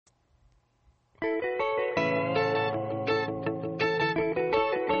Hey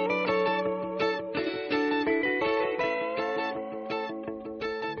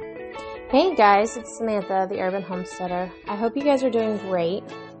guys, it's Samantha, the Urban Homesteader. I hope you guys are doing great.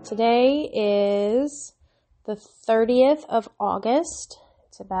 Today is the 30th of August.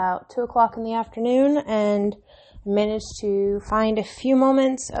 It's about 2 o'clock in the afternoon, and I managed to find a few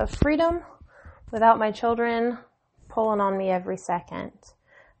moments of freedom without my children pulling on me every second.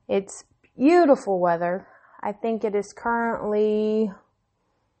 It's beautiful weather. I think it is currently,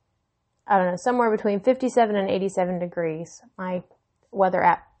 somewhere between 57 and 87 degrees. My weather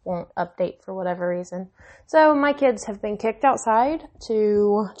app won't update for whatever reason. So my kids have been kicked outside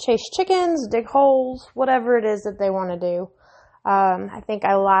to chase chickens, dig holes, whatever it is that they want to do. I think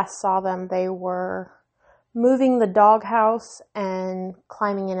I last saw them, they were moving the doghouse and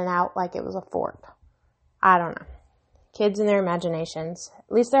climbing in and out like it was a fort. I don't know. Kids and their imaginations.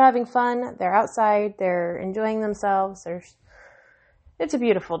 At least they're having fun. They're outside. They're enjoying themselves. It's a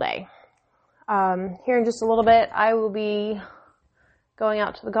beautiful day. Here in just a little bit, I will be going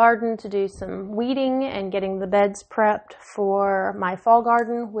out to the garden to do some weeding and getting the beds prepped for my fall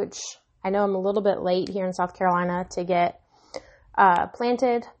garden, which I know I'm a little bit late here in South Carolina to get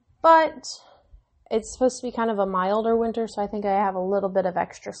planted, but it's supposed to be kind of a milder winter, so I think I have a little bit of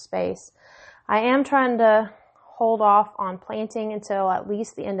extra space. I am trying to hold off on planting until at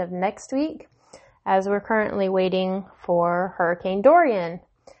least the end of next week, as we're currently waiting for Hurricane Dorian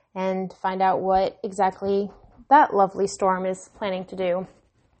and find out what exactly that lovely storm is planning to do.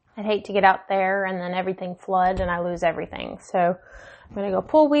 I'd hate to get out there and then everything flood and I lose everything. So I'm going to go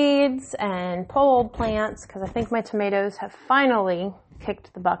pull weeds and pull old plants because I think my tomatoes have finally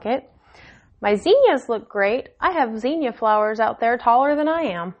kicked the bucket. My zinnias look great. I have zinnia flowers out there taller than I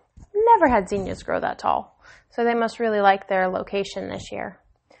am. Never had zinnias grow that tall. So they must really like their location this year.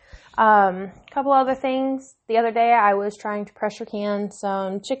 Couple other things. The other day I was trying to pressure can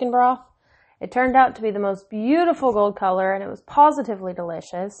some chicken broth. It turned out to be the most beautiful gold color, and it was positively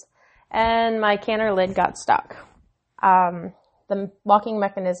delicious, and my canner lid got stuck. The locking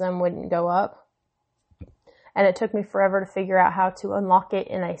mechanism wouldn't go up, and it took me forever to figure out how to unlock it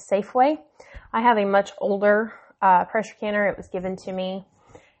in a safe way. I have a much older pressure canner. It was given to me.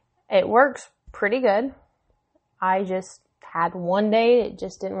 It works pretty good. I just had one day it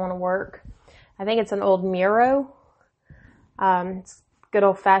just didn't want to work. I think it's an old Miro. It's good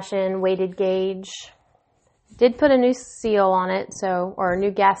old-fashioned weighted gauge. Did put a new seal on it, or a new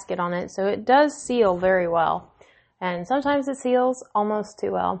gasket on it, so it does seal very well. And sometimes it seals almost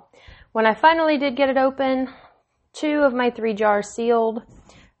too well. When I finally did get it open, 2 of my 3 jars sealed.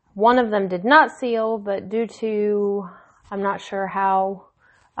 One of them did not seal, but due to, I'm not sure how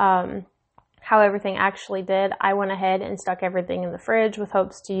everything actually did, I went ahead and stuck everything in the fridge with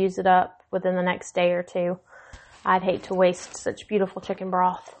hopes to use it up within the next day or 2. I'd hate to waste such beautiful chicken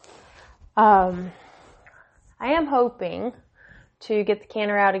broth. I am hoping to get the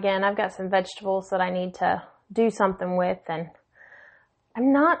canner out again. I've got some vegetables that I need to do something with, and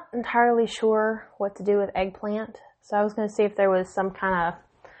I'm not entirely sure what to do with eggplant. So I was going to see if there was some kind of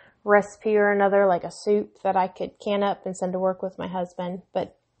recipe or another, like a soup that I could can up and send to work with my husband,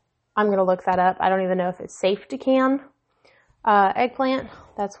 but I'm going to look that up. I don't even know if it's safe to can eggplant.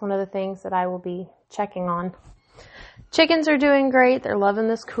 That's one of the things that I will be checking on. Chickens are doing great. They're loving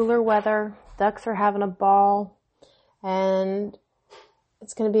this cooler weather. Ducks are having a ball. And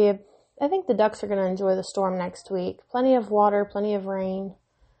it's going to be I think the ducks are going to enjoy the storm next week. Plenty of water, plenty of rain.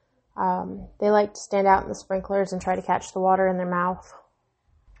 They like to stand out in the sprinklers and try to catch the water in their mouth.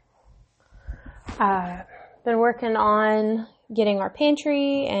 Been working on getting our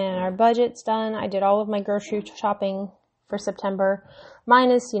pantry and our budgets done. I did all of my grocery shopping for September.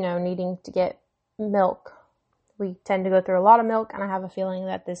 Minus, needing to get milk. We tend to go through a lot of milk, and I have a feeling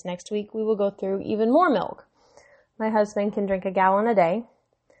that this next week we will go through even more milk. My husband can drink a gallon a day,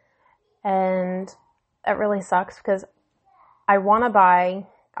 and that really sucks because I want to buy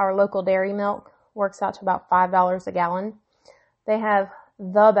our local dairy milk. Works out to about $5 a gallon. They have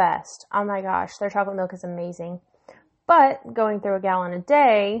the best. Oh my gosh, their chocolate milk is amazing. But going through a gallon a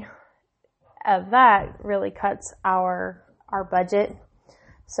day of that really cuts our budget.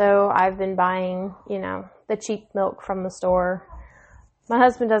 So I've been buying, the cheap milk from the store. My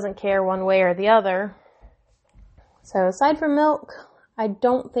husband doesn't care one way or the other. So aside from milk, I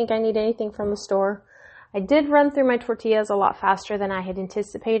don't think I need anything from the store. I did run through my tortillas a lot faster than I had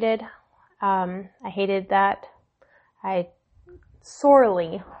anticipated. I hated that. I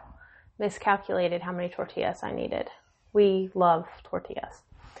sorely miscalculated how many tortillas I needed. We love tortillas.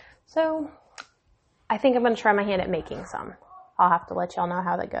 So I think I'm going to try my hand at making some. I'll have to let y'all know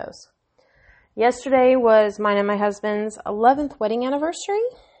how that goes. Yesterday was mine and my husband's 11th wedding anniversary.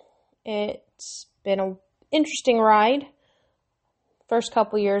 It's been an interesting ride. First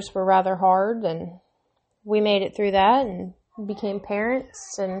couple years were rather hard, and we made it through that and became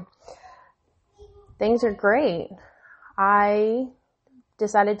parents, and things are great. I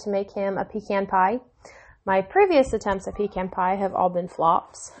decided to make him a pecan pie. My previous attempts at pecan pie have all been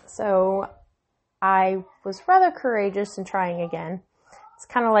flops, so I was rather courageous in trying again.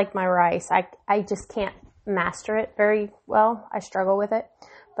 It's kind of like my rice. I just can't master it very well. I struggle with it.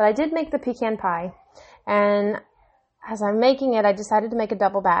 But I did make the pecan pie, and as I'm making it, I decided to make a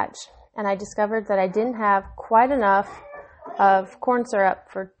double batch, and I discovered that I didn't have quite enough of corn syrup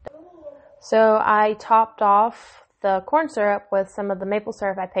so I topped off the corn syrup with some of the maple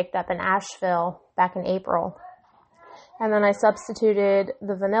syrup I picked up in Asheville back in April. And then I substituted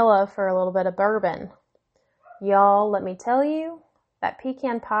the vanilla for a little bit of bourbon. Y'all, let me tell you, that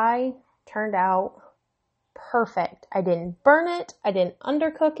pecan pie turned out perfect. I didn't burn it. I didn't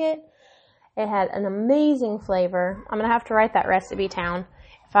undercook it. It had an amazing flavor. I'm going to have to write that recipe down.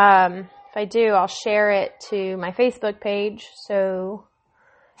 If I do, I'll share it to my Facebook page so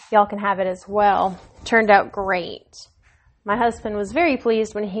y'all can have it as well. It turned out great. My husband was very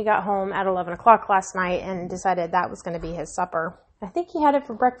pleased when he got home at 11 o'clock last night and decided that was going to be his supper. I think he had it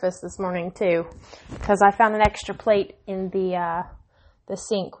for breakfast this morning too, because I found an extra plate in the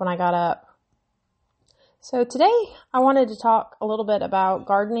sink when I got up. So today I wanted to talk a little bit about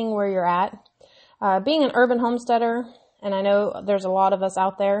gardening where you're at. Being an urban homesteader, and I know there's a lot of us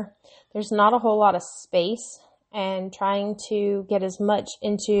out there, there's not a whole lot of space, and trying to get as much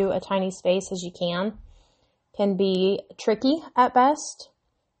into a tiny space as you can be tricky at best.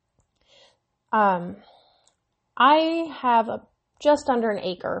 I have just under an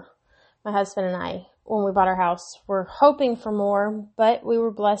acre. My husband and I, when we bought our house, were hoping for more, but we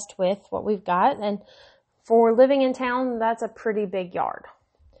were blessed with what we've got, and for living in town, that's a pretty big yard.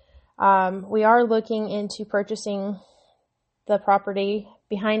 We are looking into purchasing the property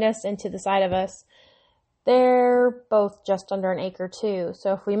behind us and to the side of us. They're both just under an acre too.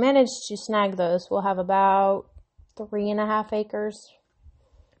 So if we manage to snag those, we'll have about 3.5 acres,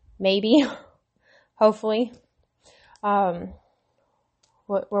 maybe, hopefully. We're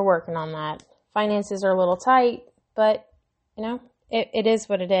working on that. Finances are a little tight, but it is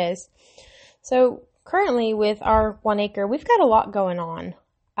what it is. So currently with our 1 acre, we've got a lot going on.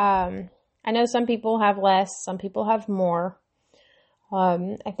 I know some people have less, some people have more.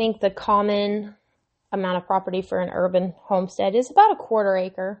 I think the common amount of property for an urban homestead is about 1/4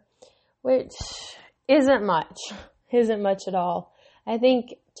 acre, which isn't much at all. I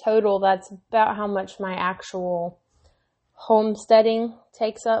think total that's about how much my actual homesteading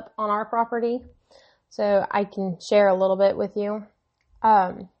takes up on our property. So I can share a little bit with you.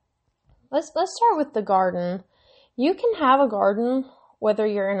 Let's start with the garden. You can have a garden whether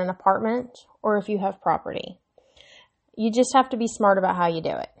you're in an apartment or if you have property. You just have to be smart about how you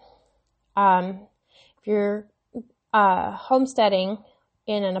do it. If you're homesteading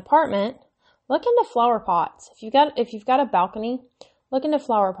in an apartment, look into flower pots. If you've got a balcony, look into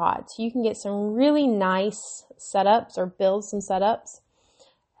flower pots. You can get some really nice setups or build some setups,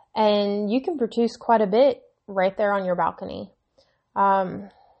 and you can produce quite a bit right there on your balcony.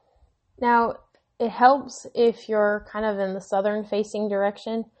 Now, it helps if you're kind of in the southern facing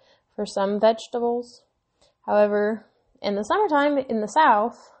direction for some vegetables. However, in the summertime in the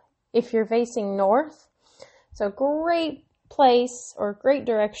south, if you're facing north, it's a great place or great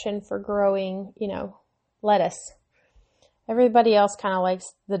direction for growing, lettuce. Everybody else kind of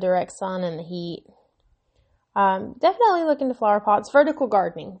likes the direct sun and the heat. Definitely look into flower pots. Vertical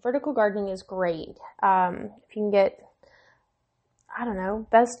gardening. Vertical gardening is great. If you can get,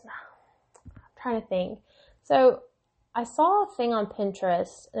 best, I'm trying to think. So I saw a thing on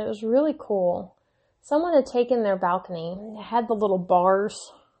Pinterest, and it was really cool. Someone had taken their balcony, it had the little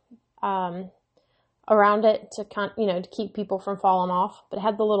bars around it to keep people from falling off, but it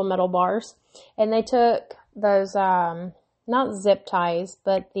had the little metal bars, and they took those, not zip ties,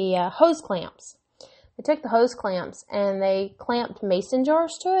 but the hose clamps. They took the hose clamps and they clamped mason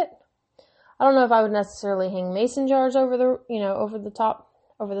jars to it. I don't know if I would necessarily hang mason jars over the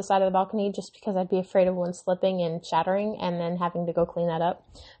side of the balcony, just because I'd be afraid of one slipping and shattering and then having to go clean that up.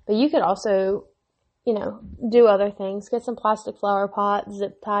 But you could also, do other things. Get some plastic flower pots,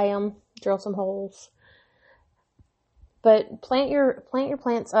 zip tie them, drill some holes. But plant your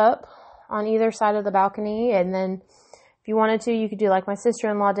plants up on either side of the balcony, and then if you wanted to, you could do like my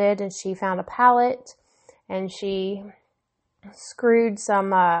sister-in-law did, and she found a pallet and she screwed some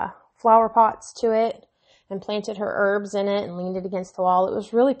flower pots to it and planted her herbs in it and leaned it against the wall. It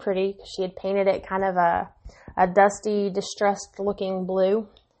was really pretty because she had painted it kind of a dusty, distressed looking blue.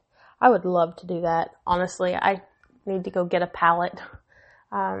 I would love to do that. Honestly, I need to go get a palette.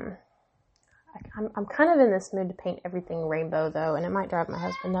 I'm kind of in this mood to paint everything rainbow though, and it might drive my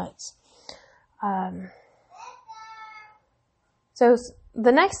husband nuts. So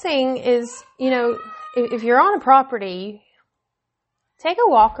the next thing is, if you're on a property, take a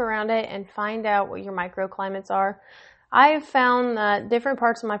walk around it and find out what your microclimates are. I've found that different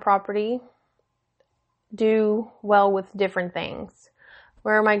parts of my property do well with different things.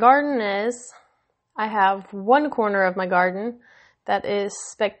 Where my garden is, I have one corner of my garden that is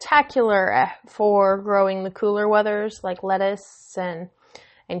spectacular for growing the cooler weathers like lettuce and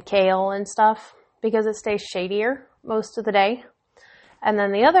kale and stuff because it stays shadier most of the day. And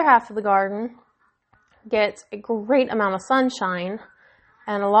then the other half of the garden gets a great amount of sunshine,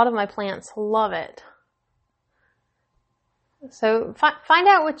 and a lot of my plants love it. So find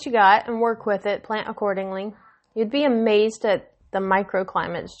out what you got and work with it, plant accordingly. You'd be amazed at the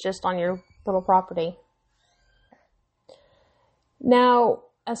microclimates just on your little property. Now,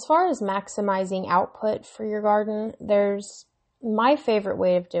 as far as maximizing output for your garden, there's my favorite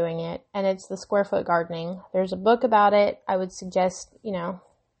way of doing it, and it's the square foot gardening. There's a book about it. I would suggest,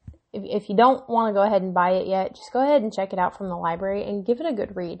 if you don't want to go ahead and buy it yet, just go ahead and check it out from the library and give it a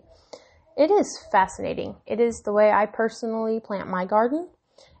good read. It is fascinating. It is the way I personally plant my garden,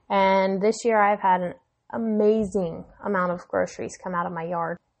 and this year I've had an amazing amount of groceries come out of my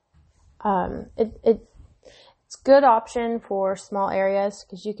yard. It's a good option for small areas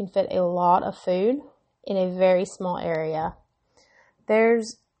because you can fit a lot of food in a very small area.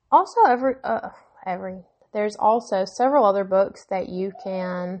 There's also there's also several other books that you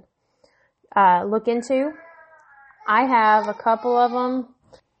can look into. I have a couple of them.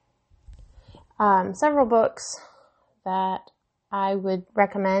 Several books that I would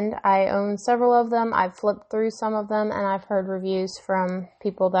recommend. I own several of them. I've flipped through some of them, and I've heard reviews from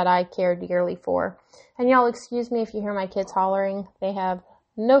people that I care dearly for. And y'all excuse me if you hear my kids hollering. They have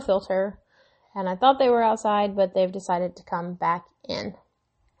no filter, and I thought they were outside, but they've decided to come back in.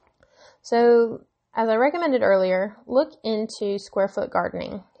 So, as I recommended earlier, look into Square Foot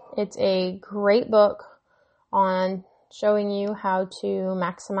Gardening. It's a great book on showing you how to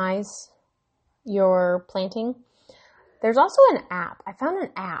maximize your planting. There's also an app. I found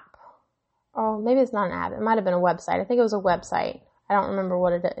an app. Oh, maybe it's not an app. It might have been a website. I think it was a website. I don't remember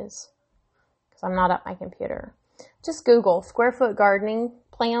what it is because I'm not at my computer. Just Google Square Foot Gardening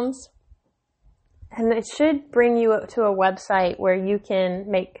plans, and it should bring you to a website where you can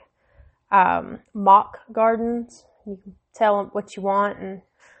make mock gardens. You can tell them what you want and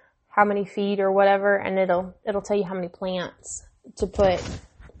how many feet or whatever, and it'll tell you how many plants to put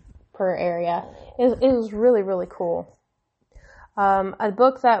per area. It was really, really cool. A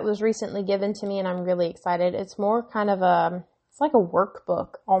book that was recently given to me, and I'm really excited. It's more kind of it's like a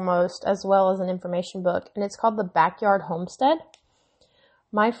workbook almost, as well as an information book, and it's called The Backyard Homestead.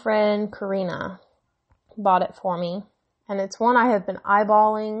 My friend Karina bought it for me, and it's one I have been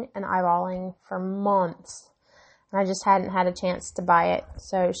eyeballing for months, and I just hadn't had a chance to buy it,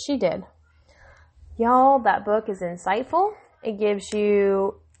 so she did. Y'all, that book is insightful. It gives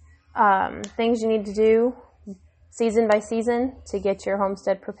you things you need to do season by season to get your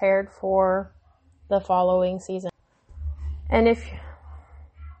homestead prepared for the following season. And if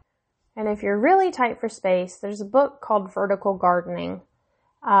you're really tight for space, there's a book called Vertical Gardening.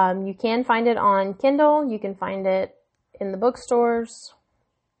 You can find it on Kindle. You can find it in the bookstores.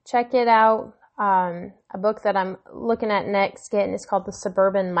 Check it out. A book that I'm looking at next getting is called The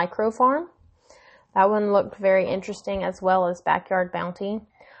Suburban Micro Farm. That one looked very interesting, as well as Backyard Bounty.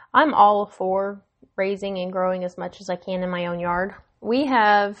 I'm all for raising and growing as much as I can in my own yard. We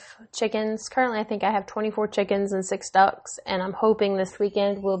have chickens. Currently, I think I have 24 chickens and 6 ducks, and I'm hoping this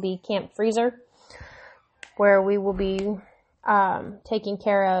weekend will be Camp Freezer, where we will be taking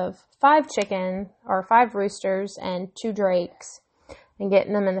care of 5 roosters and 2 drakes and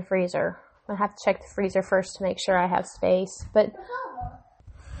getting them in the freezer. I have to check the freezer first to make sure I have space, but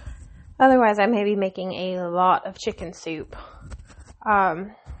otherwise I may be making a lot of chicken soup.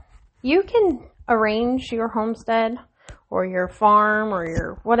 You can arrange your homestead or your farm or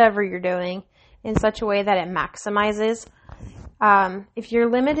your whatever you're doing in such a way that it maximizes. If you're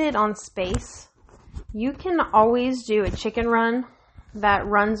limited on space, you can always do a chicken run that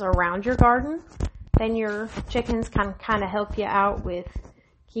runs around your garden. Then your chickens can kind of help you out with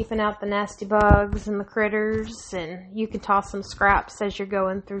keeping out the nasty bugs and the critters, and you can toss some scraps as you're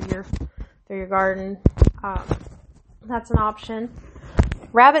going through your garden. That's an option.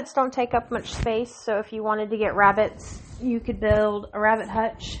 Rabbits don't take up much space, so if you wanted to get rabbits, you could build a rabbit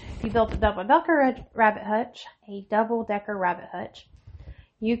hutch. If you built a double-decker rabbit hutch,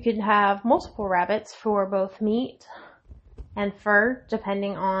 you could have multiple rabbits for both meat and fur,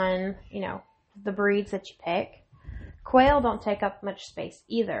 depending on, the breeds that you pick. Quail don't take up much space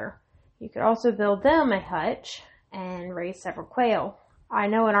either. You could also build them a hutch and raise several quail. I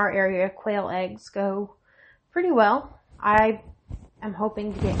know in our area, quail eggs go pretty well. I'm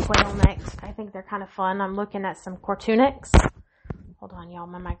hoping to get quail next. I think they're kind of fun. I'm looking at some cortunics. Hold on, y'all.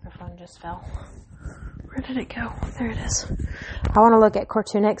 My microphone just fell. Where did it go? There it is. I want to look at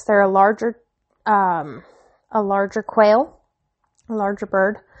cortunics. They're a larger quail, a larger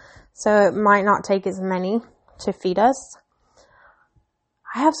bird. So it might not take as many to feed us.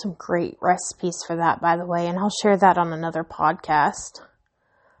 I have some great recipes for that, by the way, and I'll share that on another podcast.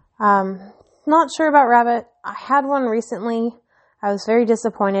 Not sure about rabbit. I had one recently. I was very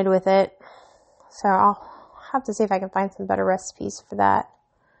disappointed with it. So I'll have to see if I can find some better recipes for that.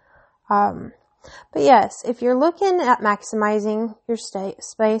 But yes, if you're looking at maximizing your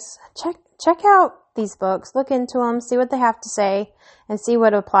space, check out these books, look into them, see what they have to say, and see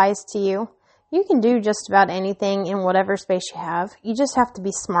what applies to you. You can do just about anything in whatever space you have. You just have to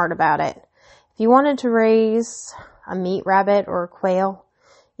be smart about it. If you wanted to raise a meat rabbit or a quail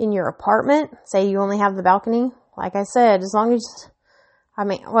in your apartment, say you only have the balcony, like I said, as long as,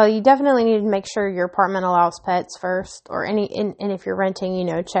 you definitely need to make sure your apartment allows pets first, or and if you're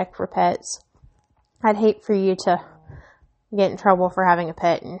renting, check for pets. I'd hate for you to get in trouble for having a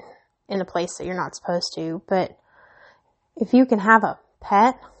pet in a place that you're not supposed to, but if you can have a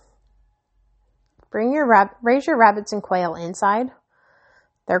pet, raise your rabbits and quail inside.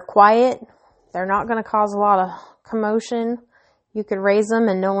 They're quiet. They're not going to cause a lot of commotion. You could raise them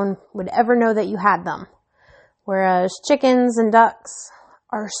and no one would ever know that you had them. Whereas chickens and ducks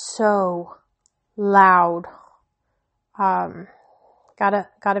are so loud.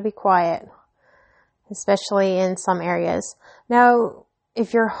 Gotta be quiet, especially in some areas. Now,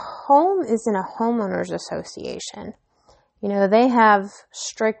 if your home is in a homeowners association, they have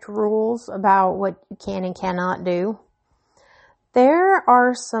strict rules about what you can and cannot do. There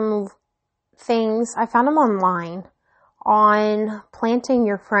are some things, I found them online, on planting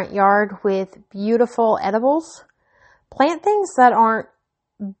your front yard with beautiful edibles. Plant things that aren't,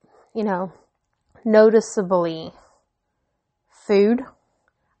 noticeably food.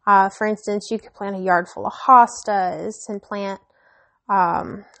 For instance, you could plant a yard full of hostas and plant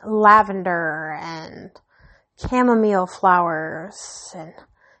lavender and chamomile flowers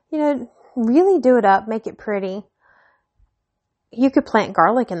and, really do it up, make it pretty. You could plant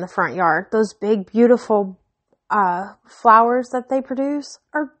garlic in the front yard. Those big, beautiful flowers that they produce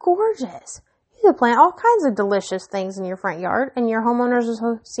are gorgeous. You could plant all kinds of delicious things in your front yard, and your homeowners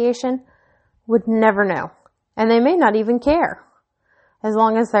association would never know. And they may not even care, as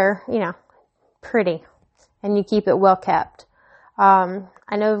long as they're, pretty and you keep it well kept.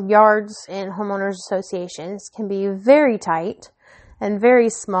 I know yards in homeowners associations can be very tight and very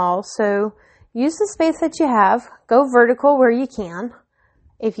small, so use the space that you have. Go vertical where you can.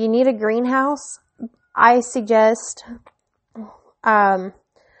 If you need a greenhouse, I suggest,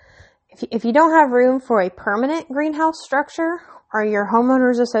 if you don't have room for a permanent greenhouse structure, or your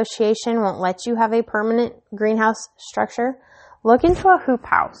homeowners association won't let you have a permanent greenhouse structure, look into a hoop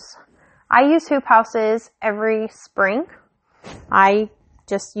house. I use hoop houses every spring. I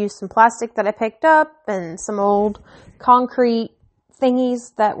just use some plastic that I picked up and some old concrete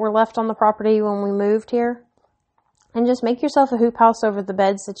thingies that were left on the property when we moved here. And just make yourself a hoop house over the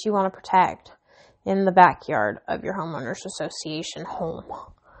beds that you want to protect in the backyard of your homeowners association home.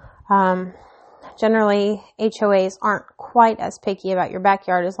 Generally, HOAs aren't quite as picky about your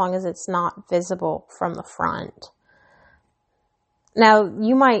backyard as long as it's not visible from the front. Now,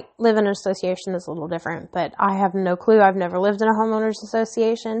 you might live in an association that's a little different, but I have no clue. I've never lived in a homeowners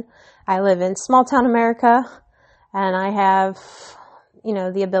association. I live in small town America, and I have,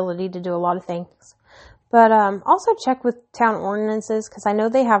 the ability to do a lot of things. But also check with town ordinances, because I know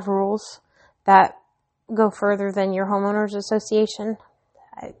they have rules that go further than your homeowners association.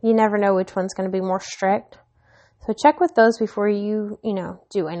 You never know which one's going to be more strict. So check with those before you,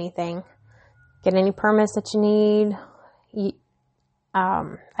 do anything. Get any permits that you need.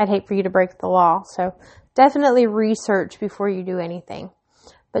 I'd hate for you to break the law. So definitely research before you do anything.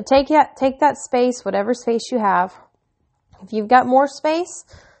 But take that space, whatever space you have. If you've got more space,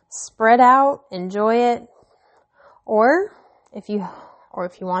 spread out, enjoy it. Or if you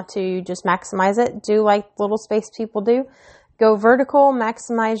want to just maximize it, do like little space people do. Go vertical,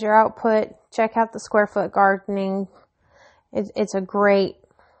 maximize your output, check out the square foot gardening. It's a great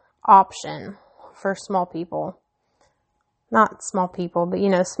option for small people. Not small people, but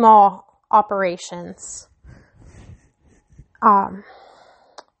small operations.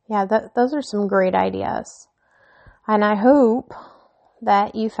 Those are some great ideas. And I hope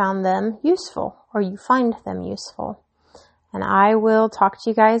that you found them useful, or you find them useful. And I will talk to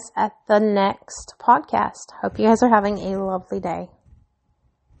you guys at the next podcast. Hope you guys are having a lovely day.